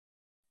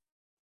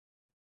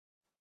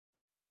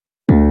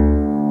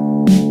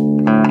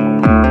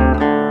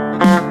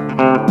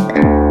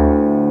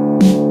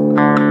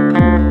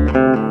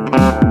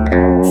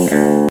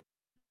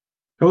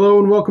Hello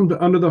and welcome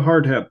to Under the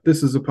Hard Hat.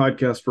 This is a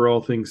podcast for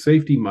all things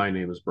safety. My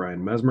name is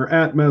Brian Mesmer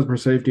at Mesmer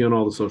Safety on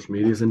all the social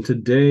medias. And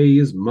today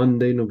is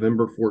Monday,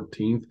 November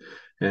 14th,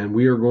 and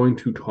we are going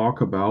to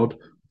talk about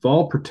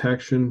fall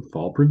protection,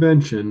 fall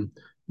prevention.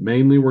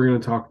 Mainly, we're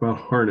going to talk about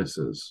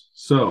harnesses.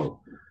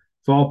 So,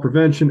 fall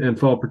prevention and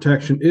fall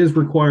protection is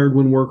required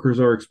when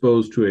workers are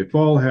exposed to a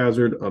fall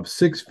hazard of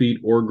 6 feet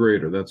or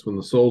greater. That's when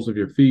the soles of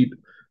your feet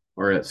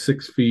are at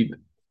 6 feet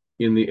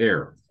in the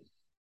air.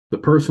 The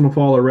personal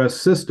fall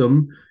arrest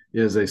system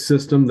is a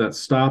system that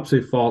stops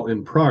a fall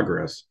in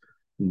progress.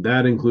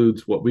 That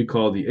includes what we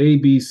call the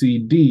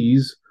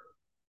ABCDs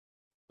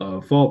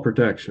of fall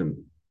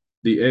protection.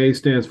 The A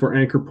stands for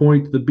anchor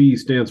point, the B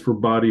stands for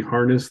body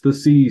harness, the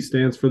C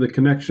stands for the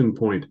connection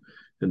point,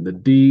 and the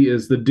D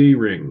is the D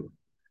ring.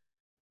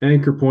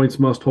 Anchor points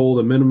must hold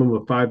a minimum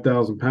of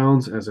 5,000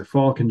 pounds, as a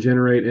fall can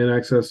generate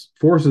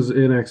forces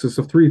in excess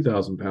of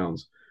 3,000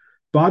 pounds.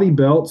 Body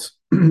belts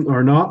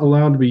are not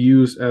allowed to be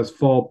used as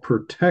fall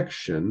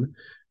protection.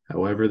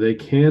 However, they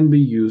can be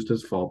used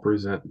as fall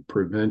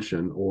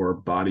prevention or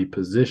body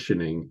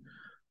positioning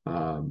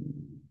um,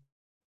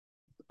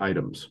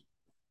 items.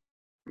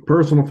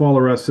 Personal fall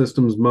arrest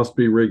systems must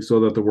be rigged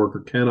so that the worker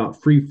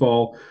cannot free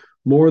fall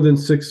more than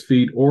 6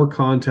 feet or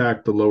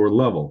contact the lower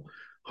level.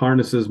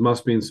 Harnesses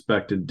must be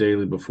inspected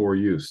daily before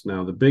use.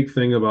 Now, the big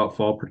thing about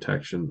fall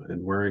protection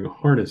and wearing a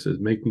harness is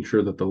making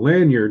sure that the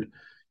lanyard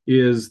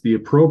is the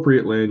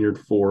appropriate lanyard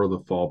for the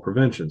fall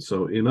prevention.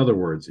 So, in other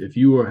words, if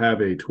you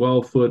have a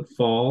 12-foot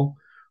fall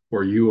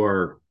or you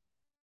are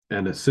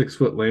and a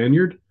 6-foot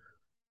lanyard,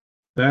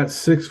 that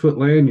 6-foot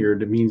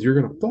lanyard means you're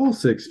going to fall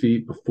 6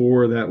 feet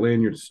before that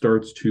lanyard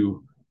starts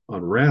to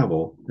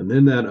unravel. And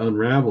then that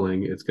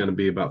unraveling, it's going to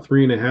be about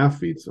 3.5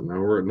 feet. So now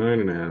we're at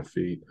 9.5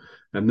 feet.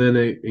 And then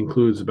it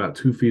includes about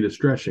 2 feet of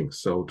stretching.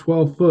 So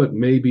 12 foot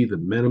may be the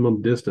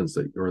minimum distance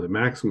or the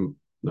maximum,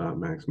 not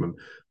maximum,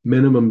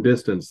 minimum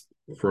distance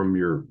from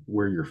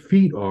where your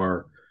feet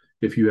are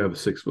if you have a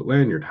 6-foot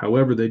lanyard.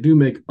 However, they do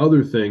make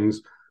other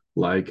things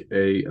like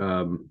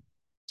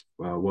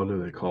what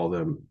do they call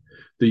them?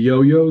 The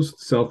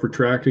yo-yos,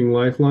 self-retracting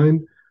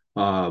lifeline.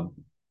 Uh,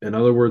 in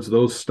other words,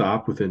 those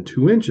stop within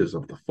 2 inches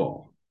of the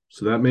fall.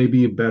 So that may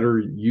be a better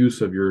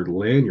use of your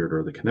lanyard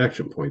or the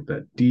connection point,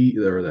 that D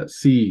or that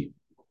C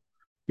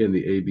in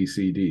the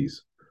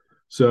ABCDs.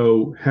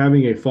 So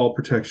having a fall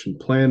protection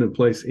plan in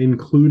place,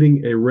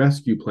 including a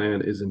rescue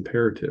plan, is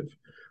imperative.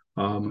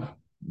 Um,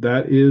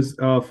 that is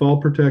fall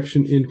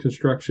protection in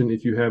construction.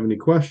 If you have any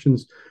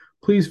questions,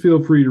 please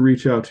feel free to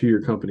reach out to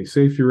your company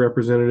safety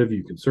representative.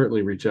 You can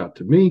certainly reach out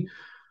to me.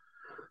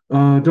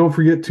 Don't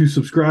forget to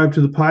subscribe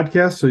to the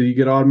podcast so you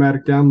get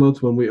automatic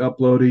downloads when we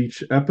upload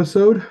each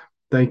episode.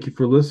 Thank you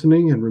for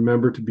listening, and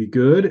remember to be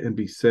good and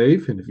be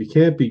safe. And if you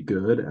can't be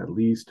good, at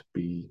least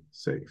be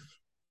safe.